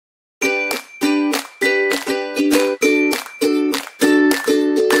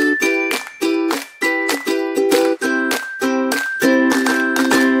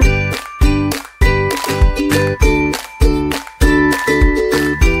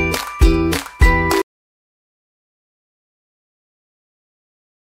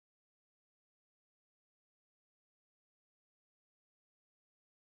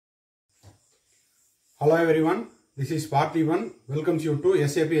Hello everyone, this is Party 1. Welcomes you to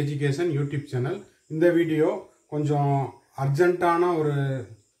SAP Education YouTube channel. இந்த video கொஞ்சம் அர்ஜென்ட்டான ஒரு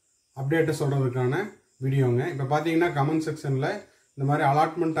அப்டேட்டை சொல்றதுக்கான வீடியோங்க. இப்போ பாத்தீங்கன்னா கமெண்ட் செக்ஷன்ல இந்த மாதிரி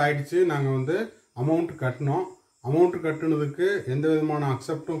அலாட்மெண்ட் ஆயிடுச்சு, நாங்க வந்து அமௌண்ட் கட்டணும். அமௌண்ட் கட்டுனதுக்கு எந்த விதமான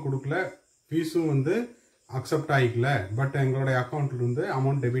அக்செப்டும் கொடுக்கல, ஃபீஸும் வந்து அக்செப்ட் ஆயிக்கல. பட் எங்களுடைய அக்கவுண்ட்ல இருந்து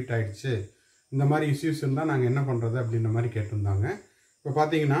அமௌண்ட் டெபிட் ஆயிடுச்சு. இந்த மாதிரி இஷ்யூஸ் இருந்தா நாங்க என்ன பண்றது அப்படின்ற மாதிரி கேட்டிருந்தாங்க. இப்போ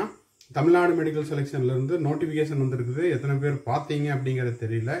பாத்தீங்கன்னா தமிழ்நாடு மெடிக்கல் செலெக்ஷன்ல இருந்து நோட்டிபிகேஷன் வந்திருக்குது. எத்தனை பேர் பார்த்தீங்க அப்படிங்கிறது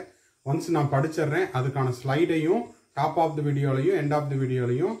தெரியல. ஒன்ஸ் நான் படிச்சிடுறேன், அதுக்கான ஸ்லைடையும் டாப் ஆஃப் தி வீடியோலையும் எண்ட் ஆஃப் தி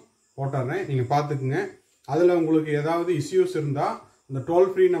வீடியோலையும் போட்டுறேன், நீங்க பார்த்துக்குங்க. அதில் உங்களுக்கு ஏதாவது இஷ்யூஸ் இருந்தால் அந்த டோல்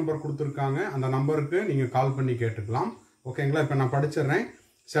ஃப்ரீ நம்பர் கொடுத்துருக்காங்க, அந்த நம்பருக்கு நீங்கள் கால் பண்ணி கேட்டுக்கலாம். ஓகேங்களா? இப்போ நான் படிச்சிடுறேன்.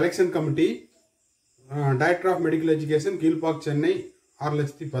 Selection committee, director of medical education, Kilpauk, Chennai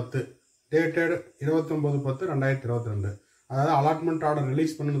 6,10,000, dated 29/10/2022. அதாவது அலாட்மெண்ட் ஆர்டர்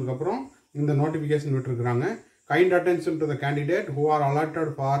ரிலீஸ் பண்ணதுக்கப்புறம் இந்த notification விட்டுருக்குறாங்க. Kind attention to the candidate who are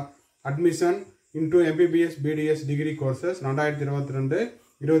allotted for admission into MBBS BDS degree courses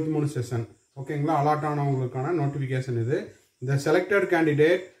 2022-23 session. ஓகேங்களா? அலாட் ஆனவங்களுக்கான நோட்டிஃபிகேஷன் இது. The selected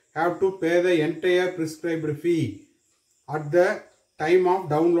candidate have to pay the entire prescribed fee at the time of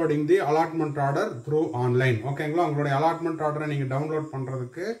downloading the allotment order through online. ஓகேங்களா? உங்களுடைய allotment ஆர்டரை நீங்கள் download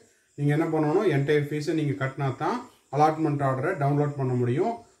பண்ணுறதுக்கு நீங்கள் என்ன பண்ணணும், என்டையர் ஃபீஸை நீங்கள் கட்டினா தான் அலாட்மெண்ட் ஆர்டரை டவுன்லோட் பண்ண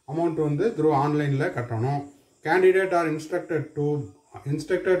முடியும். அமௌண்ட் வந்து த்ரூ ஆன்லைனில் கட்டணும். Candidate R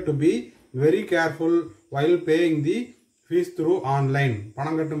instructed to be very careful while paying the fees through online.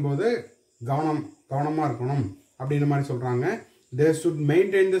 பணம் கட்டும்போது கவனமாக இருக்கணும் அப்படின்ற மாதிரி சொல்கிறாங்க. தே சுட்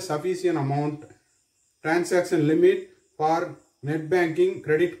maintain the sufficient amount transaction limit for net banking,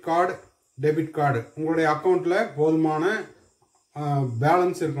 credit card, debit card. உங்களுடைய அக்கௌண்ட்டில் போதுமான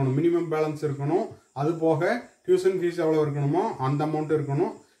பேலன்ஸ் இருக்கணும், மினிமம் பேலன்ஸ் இருக்கணும். அது போக டியூஷன் ஃபீஸ் எவ்வளோ இருக்கணுமோ அந்த அமௌண்ட்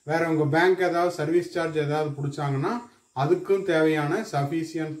இருக்கணும். வேற உங்கள் பேங்க் ஏதாவது சர்வீஸ் சார்ஜ் ஏதாவது பிடிச்சாங்கன்னா அதுக்கும் தேவையான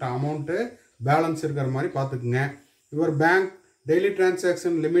சஃபிஷியன்ட் அமௌண்ட்டு பேலன்ஸ் இருக்கிற மாதிரி பார்த்துக்குங்க. Your bank daily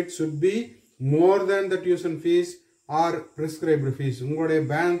transaction limit should be more than the tuition fees R prescribed fees. உங்களுடைய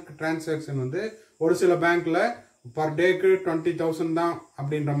பேங்க் டிரான்சாக்ஷன் வந்து ஒரு சில பேங்க்கில் பர் டேக்கு 20,000 தான்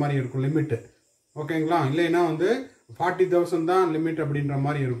அப்படின்ற மாதிரி இருக்கும் லிமிட்டு. ஓகேங்களா? இல்லைன்னா வந்து 40,000 தான் லிமிட் அப்படின்ற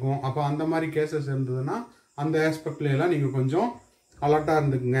மாதிரி இருக்கும். அப்போ அந்த மாதிரி கேசஸ் இருந்ததுன்னா அந்த ஆஸ்பெக்ட்ல எல்லாம் நீங்கள் கொஞ்சம் அலர்ட்டாக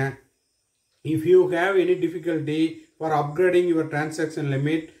இருந்துக்குங்க. If you have any difficulty for upgrading your transaction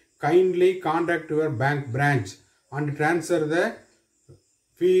limit, kindly contact your bank branch and transfer the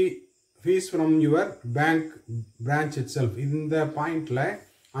fees from your bank branch it self. இந்த பாயிண்டில்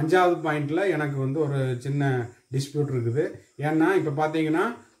 5வது பாயிண்டில் எனக்கு வந்து ஒரு சின்ன டிஸ்பியூட் இருக்குது. ஏன்னா இப்போ பார்த்தீங்கன்னா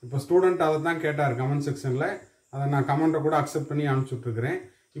இப்போ ஸ்டூடெண்ட் அதை தான் கேட்டார் கமெண்ட் செக்ஷனில். அதை நான் கமெண்ட்டை கூட அக்செப்ட் பண்ணி அனுப்பிச்சுட்ருக்கிறேன்.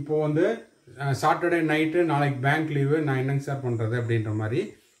 இப்போது வந்து சாட்டர்டே நைட்டு நாளைக்கு பேங்க் லீவு, நான் என்னங்க சார் பண்ணுறது அப்படின்ற மாதிரி.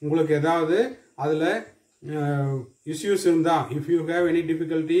 உங்களுக்கு ஏதாவது அதில் இஷ்யூஸ் இருந்தால், if you have any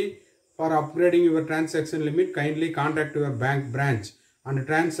difficulty for upgrading your transaction limit, kindly contact your bank branch and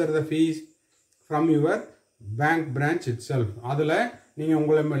transfer the fees from your bank branch it self. அதில் நீங்கள்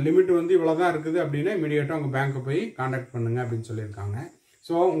உங்களை லிமிட் வந்து இவ்வளோ தான் இருக்குது அப்படின்னா இமீடியட்டாக உங்கள் பேங்க்கை போய் கான்டாக்ட் பண்ணுங்க அப்படின்னு சொல்லியிருக்காங்க.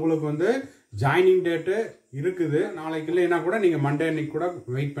 ஸோ உங்களுக்கு வந்து ஜாயினிங் டேட்டு இருக்குது. நாளைக்கு இல்லைன்னா கூட நீங்கள் மண்டே அன்னைக்கு கூட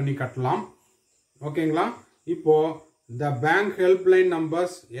வெயிட் பண்ணி கட்டலாம். ஓகேங்களா? இப்போ the bank helpline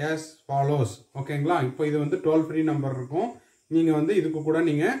numbers S follows. ஓகேங்களா? இப்போ இது வந்து டோல் ஃப்ரீ நம்பர் இருக்கும். நீங்கள் வந்து இதுக்கு கூட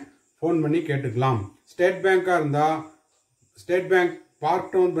நீங்கள் ஃபோன் பண்ணி கேட்டுக்கலாம். ஸ்டேட் பேங்காக இருந்தால் ஸ்டேட் பேங்க்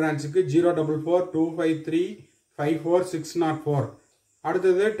பார்க் டவுன் பிரான்ச்சுக்கு 044-253-54604.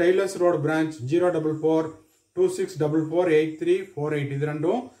 அடுத்தது டெய்லர்ஸ் ரோடு பிரான்ச் 044-2644-8348. இது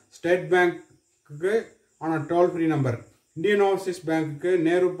ரெண்டும் ஸ்டேட் பேங்க்கு ஆன toll free number. Indian Overseas பேங்க்கு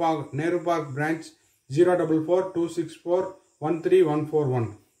நேரு பார்க் பிரான்ச் 044-264-13141.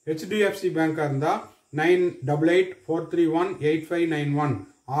 HDFC பேங்காக இருந்தால் 988-431-8591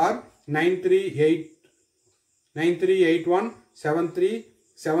 R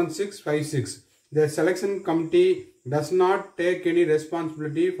 9381-737656. The selection committee does not take any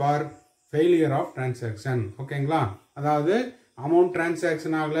responsibility for failure of transaction. ஓகேங்களா? அதாவது அமௌண்ட்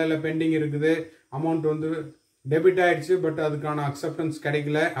டிரான்சாக்ஷன் ஆகலை, இல்லை bending இருக்குது, அமௌண்ட் வந்து டெபிட் ஆயிடுச்சு பட் அதுக்கான அக்செப்டன்ஸ்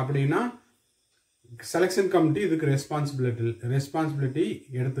கிடைக்கல அப்படின்னா செலெக்ஷன் கமிட்டி இதுக்கு ரெஸ்பான்சிபிலிட்டி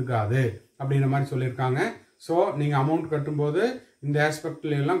எடுத்துக்காது அப்படின்ற மாதிரி சொல்லியிருக்காங்க. ஸோ நீங்கள் அமௌண்ட் கட்டும்போது இந்த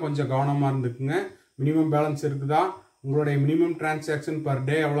ஆஸ்பெக்ட்ல எல்லாம் கொஞ்சம் கவனமாக இருந்துக்குங்க. மினிமம் பேலன்ஸ் இருக்குதா, உங்களுடைய மினிமம் டிரான்சாக்ஷன் பர்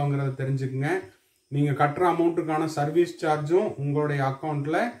டே எவ்வளோங்கிறத தெரிஞ்சுக்குங்க. நீங்கள் கட்டுற அமௌண்ட்டுக்கான சர்வீஸ் சார்ஜும் உங்களுடைய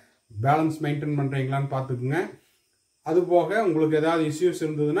அக்கௌண்ட்டில் பேலன்ஸ் மெயின்டைன் பண்ணுறீங்களான்னு பார்த்துக்குங்க. அதுபோக உங்களுக்கு ஏதாவது இஷ்யூஸ்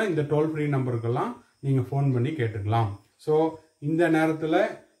இருந்ததுன்னா இந்த டோல் ஃப்ரீ நம்பருக்கெல்லாம் நீங்கள் ஃபோன் பண்ணி கேட்டுக்கலாம். ஸோ இந்த நேரத்தில்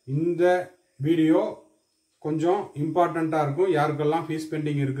இந்த வீடியோ கொஞ்சம் இம்பார்ட்டண்ட்டாக இருக்கும். யாருக்கெல்லாம் ஃபீஸ்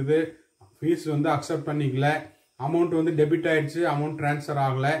பெண்டிங் இருக்குது, ஃபீஸ் வந்து அக்செப்ட் பண்ணிக்கல, அமௌண்ட் வந்து டெபிட் ஆயிடுச்சு, அமௌண்ட் ட்ரான்ஸ்ஃபர்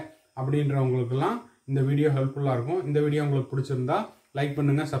ஆகலை அப்படின்றவங்களுக்கெல்லாம் இந்த வீடியோ ஹெல்ப்ஃபுல்லாக இருக்கும். இந்த வீடியோ உங்களுக்கு பிடிச்சிருந்தா லைக்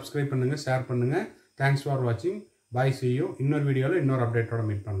பண்ணுங்கள், சப்ஸ்கிரைப் பண்ணுங்கள், ஷேர் பண்ணுங்கள். தேங்க்ஸ் ஃபார் வாட்சிங். பாய், see you. இன்னொரு வீடியோவில் இன்னொரு அப்டேட்டோட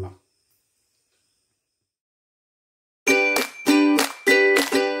மீட் பண்ணலாம்.